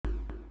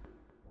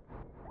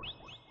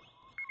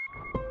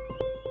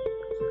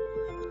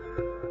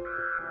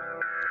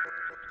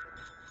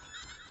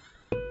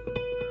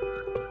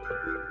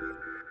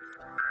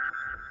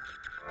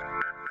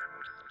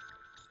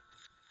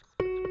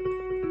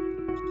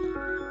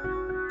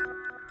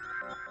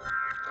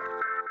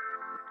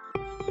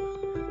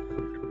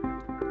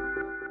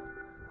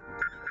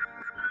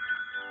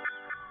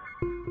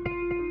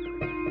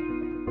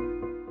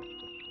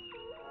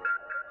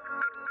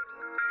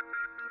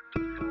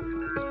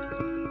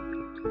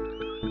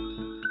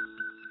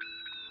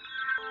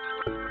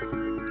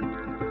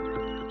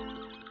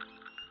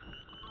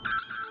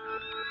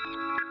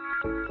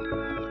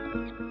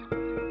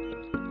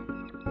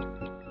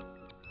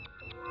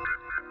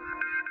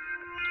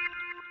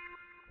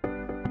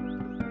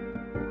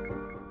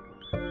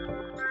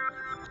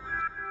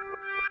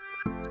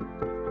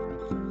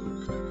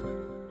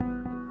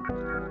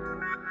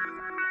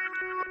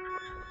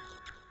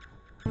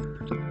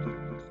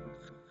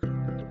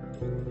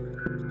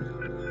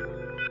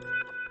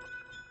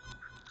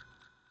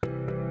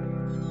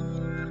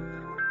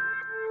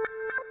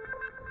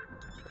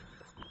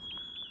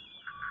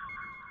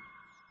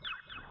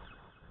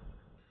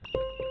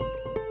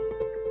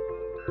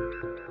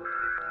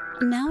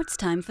Now it's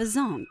time for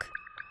Zonk.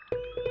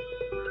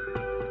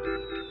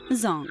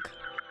 Zonk.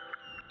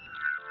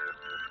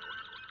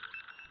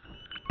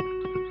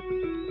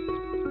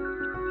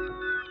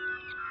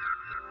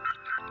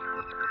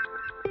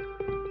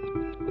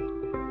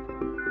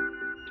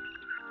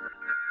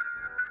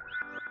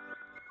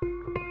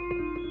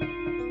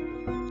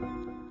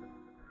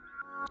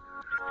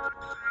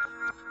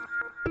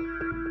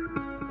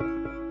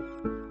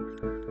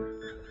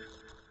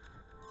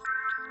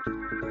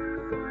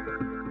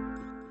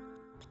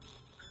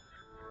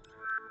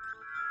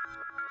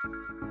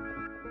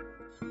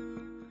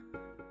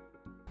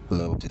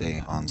 Hello,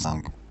 today on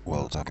Zonk,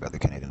 we'll talk about the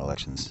Canadian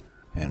elections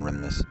and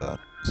reminisce about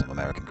some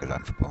American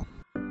gridiron football.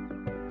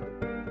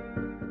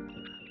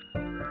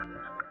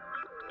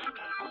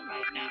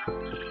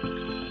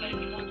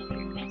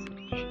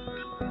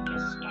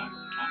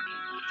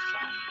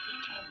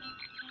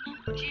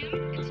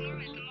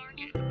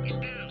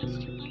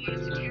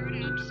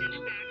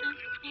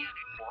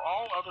 For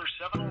all other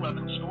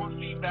 7-Eleven store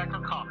feedback or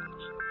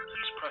comments,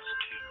 please press 2.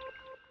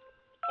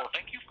 Or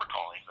thank you for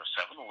calling the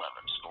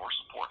 7-Eleven Store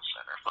Support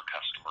Center for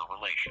Customer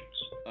Relations.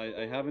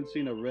 I haven't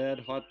seen a red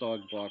hot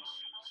dog box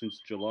since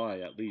July,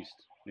 at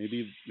least.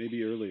 Maybe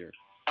earlier.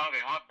 Oh, the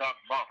hot dog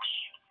box.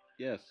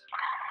 Yes.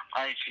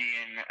 I see.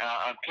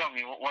 And tell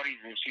me, what is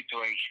the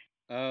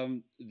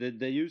situation?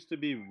 They used to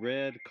be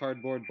red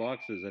cardboard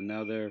boxes, and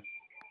now they're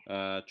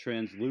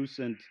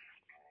translucent,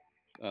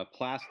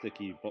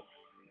 plasticky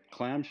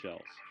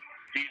clamshells.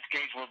 This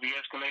case will be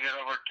escalated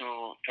over to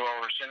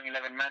our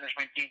 7-Eleven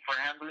management team for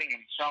handling,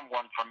 and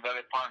someone from the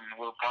department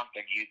will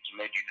contact you to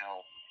let you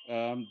know.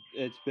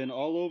 It's been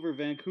all over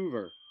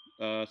Vancouver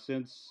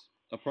since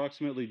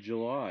approximately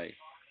July.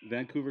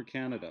 Vancouver,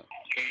 Canada.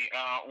 Okay,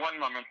 1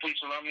 moment. Please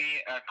allow me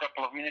a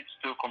couple of minutes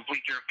to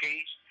complete your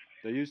case.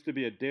 There used to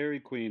be a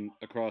Dairy Queen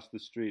across the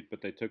street,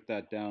 but they took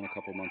that down a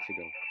couple months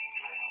ago.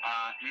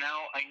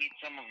 Now I need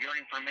some of your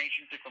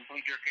information to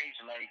complete your case,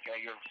 like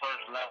your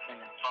first, last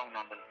name, and phone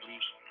number,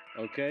 please.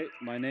 Okay,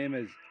 my name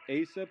is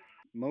Emmet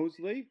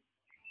Mosley.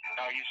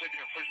 You said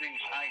your first name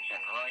is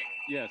Isaac, right?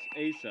 Yes,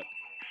 Emmet.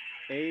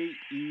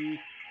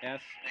 A-E-S-O-P.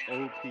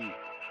 I'm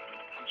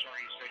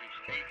sorry, you said it's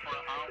A for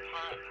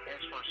Alpha,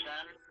 S for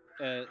Sam?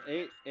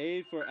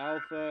 A for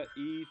Alpha,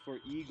 E for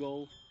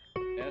Eagle,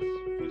 S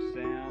for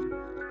Sam,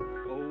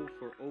 O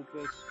for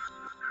Opus,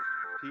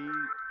 P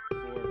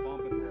for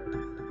Pompadour.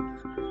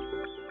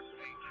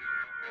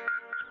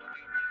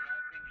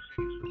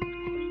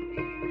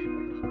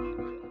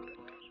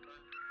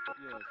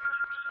 Yes.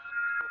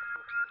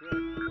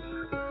 Correct.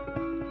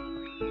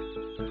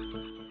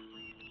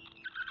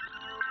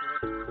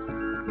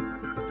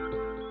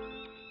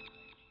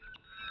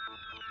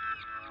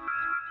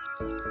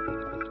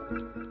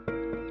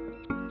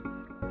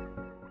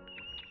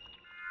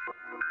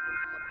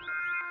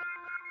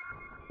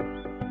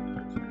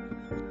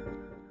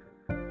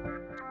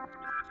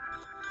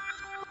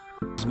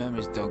 His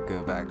memories don't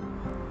go back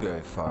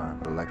very far.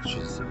 The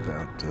lectures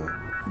about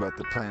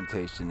the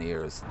plantation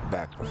years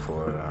back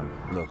before,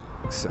 look,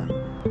 son,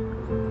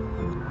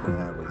 when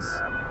I was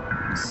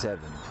 7,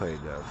 played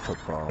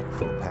football,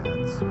 full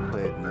pads,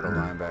 played middle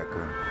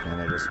linebacker,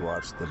 and I just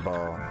watched the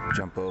ball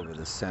jump over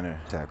the center,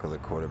 tackle the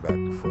quarterback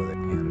before they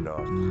hand it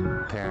off.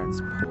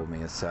 Parents pulled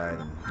me aside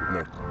and,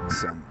 look,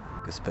 son,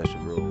 a special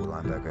rule,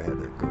 linebacker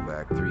had to go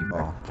back 3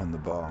 ball from the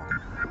ball.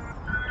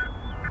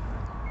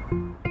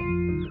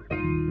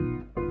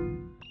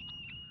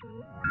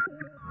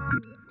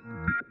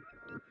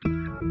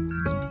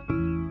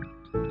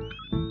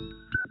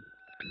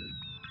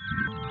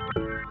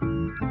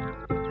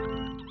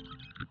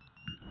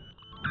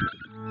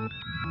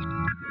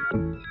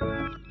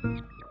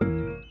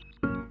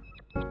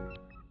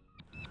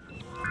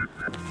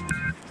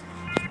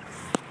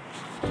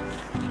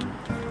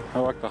 I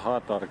like the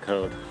hot dog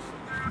code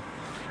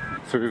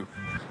through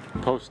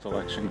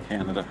post-election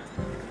Canada.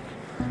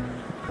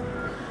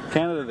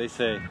 Canada, they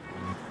say,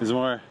 is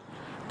more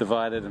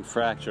divided and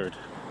fractured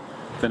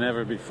than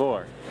ever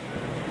before.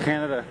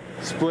 Canada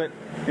split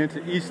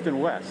into East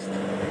and West,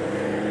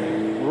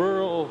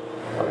 rural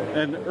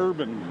and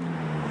urban,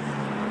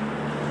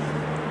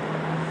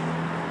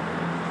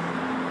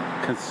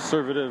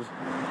 conservative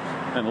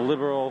and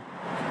liberal.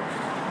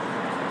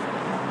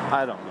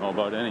 I don't know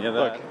about any of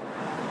that. Look,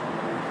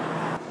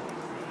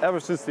 ever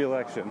since the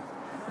election,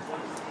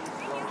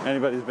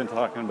 anybody's been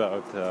talking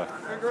about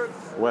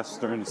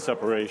Western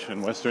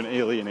separation, Western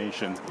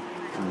alienation,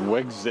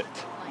 Wexit.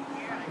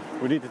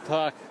 We need to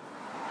talk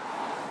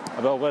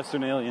about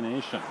Western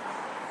alienation.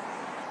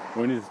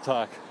 We need to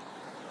talk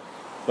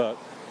about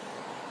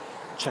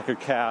checker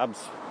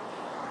cabs.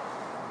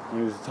 We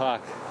need to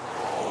talk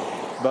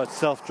about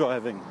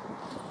self-driving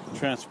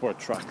transport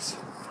trucks.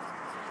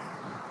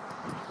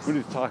 We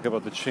need to talk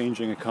about the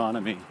changing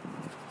economy,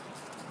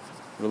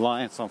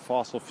 reliance on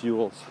fossil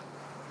fuels,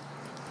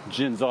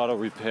 Jin's Auto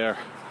Repair.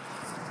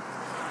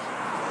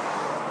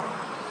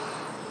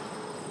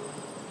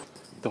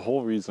 The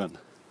whole reason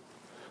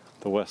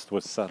the West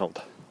was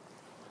settled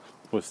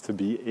was to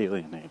be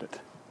alienated.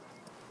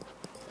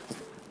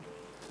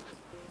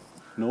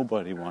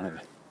 Nobody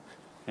wanted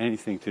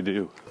anything to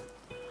do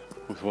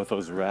with what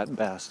those rat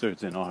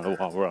bastards in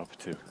Ottawa were up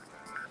to.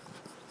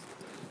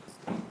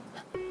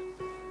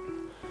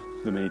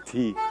 The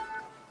Métis,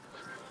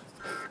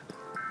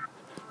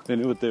 they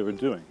knew what they were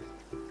doing.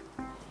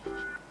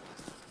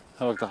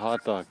 How about the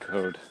hot dog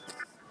code?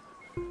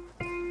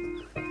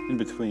 In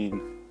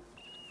between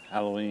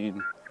Halloween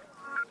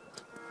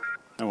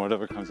and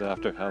whatever comes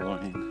after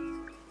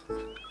Halloween,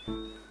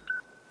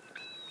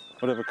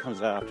 whatever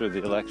comes after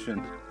the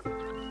election,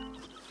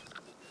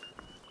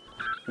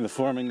 in the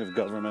forming of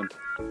government,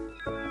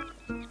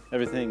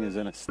 everything is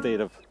in a state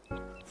of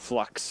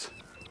flux.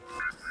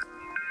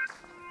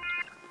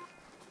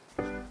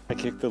 I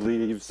kick the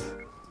leaves,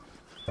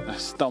 I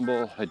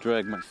stumble, I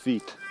drag my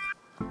feet.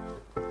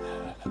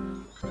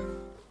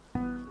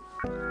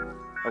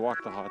 I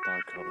walk the hot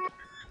dog code.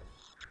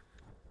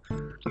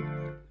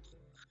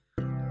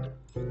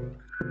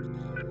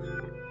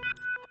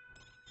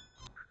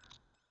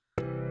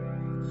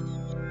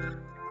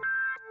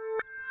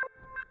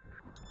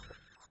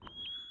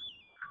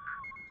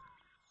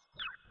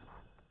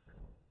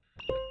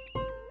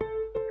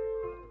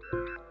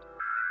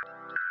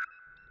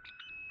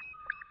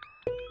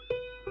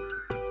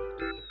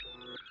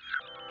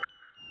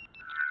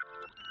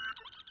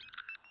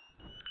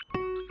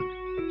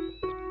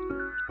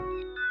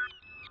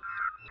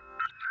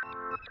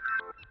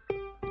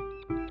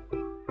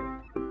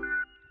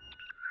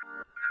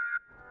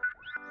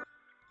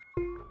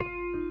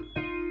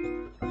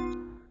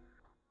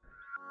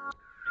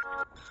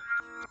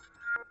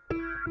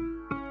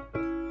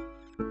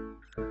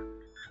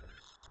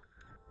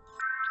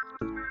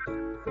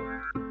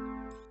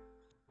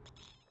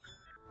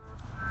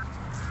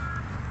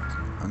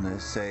 And they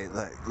say,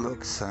 like,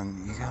 look, son,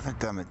 you gotta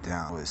dumb it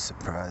down. I was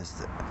surprised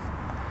that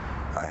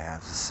I have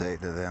to say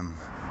to them,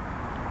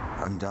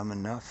 I'm dumb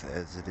enough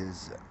as it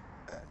is.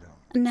 I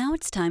don't. Now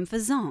it's time for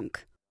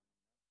Zonk.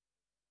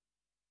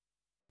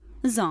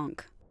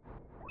 Zonk.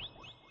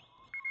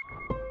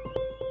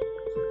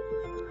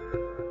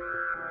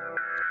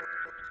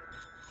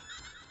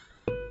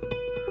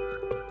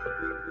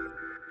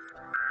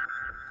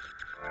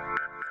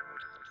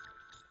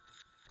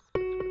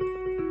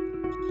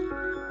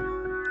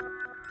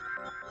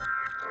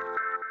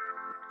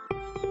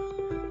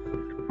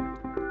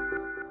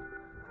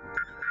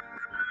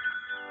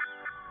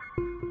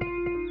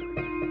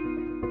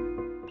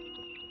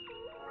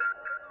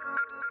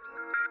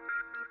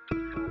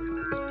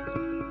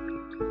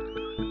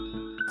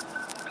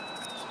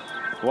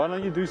 Why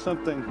don't you do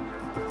something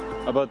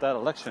about that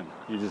election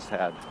you just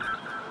had?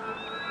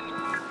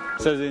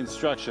 It says the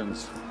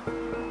instructions.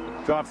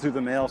 Drop through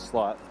the mail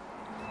slot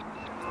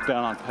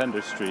down on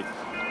Pender Street.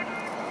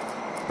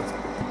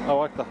 I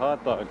walk the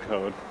hot dog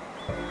code.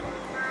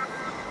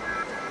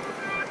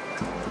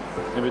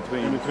 In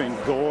between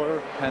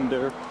Gore,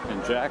 Pender,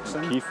 and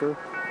Jackson, Kiefer.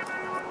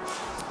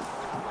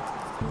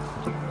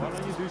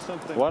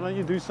 Why don't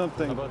you do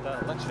something about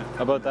that election?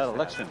 About that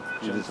election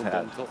you just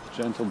had.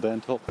 Gentle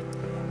Dental.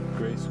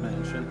 Grace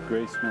Mansion,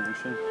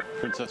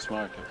 Princess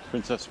Market.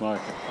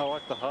 I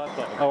walk the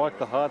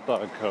hot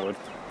dog code.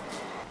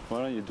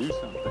 Why don't you do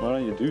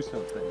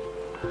something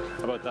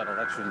about that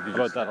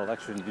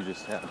election you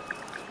just had?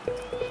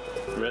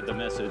 Read the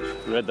message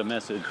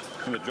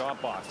in the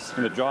Dropbox.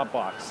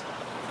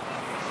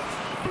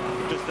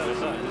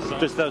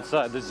 Just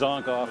outside the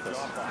Zonk office.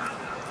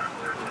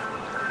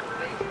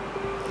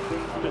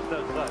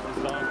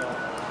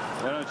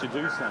 Why don't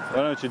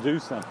you do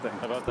something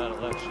about that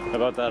election? Why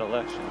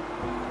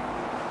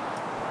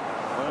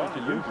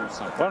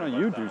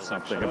don't you do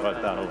something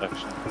about that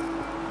election?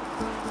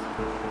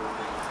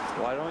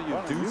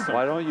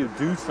 Why don't you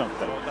do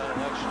something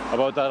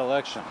about that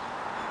election?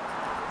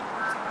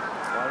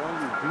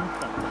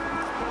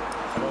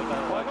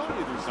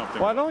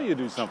 Why don't you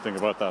do something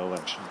about that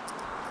election?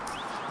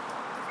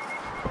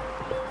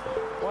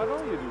 Why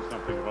don't you do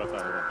something about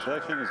that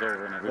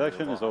election?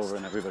 Election is over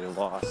and everybody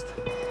lost.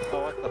 I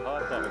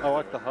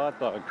walk the hot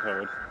dog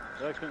code.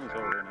 Election is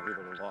over and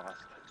everybody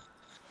lost.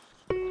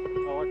 I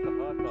walk the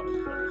hot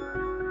dog code.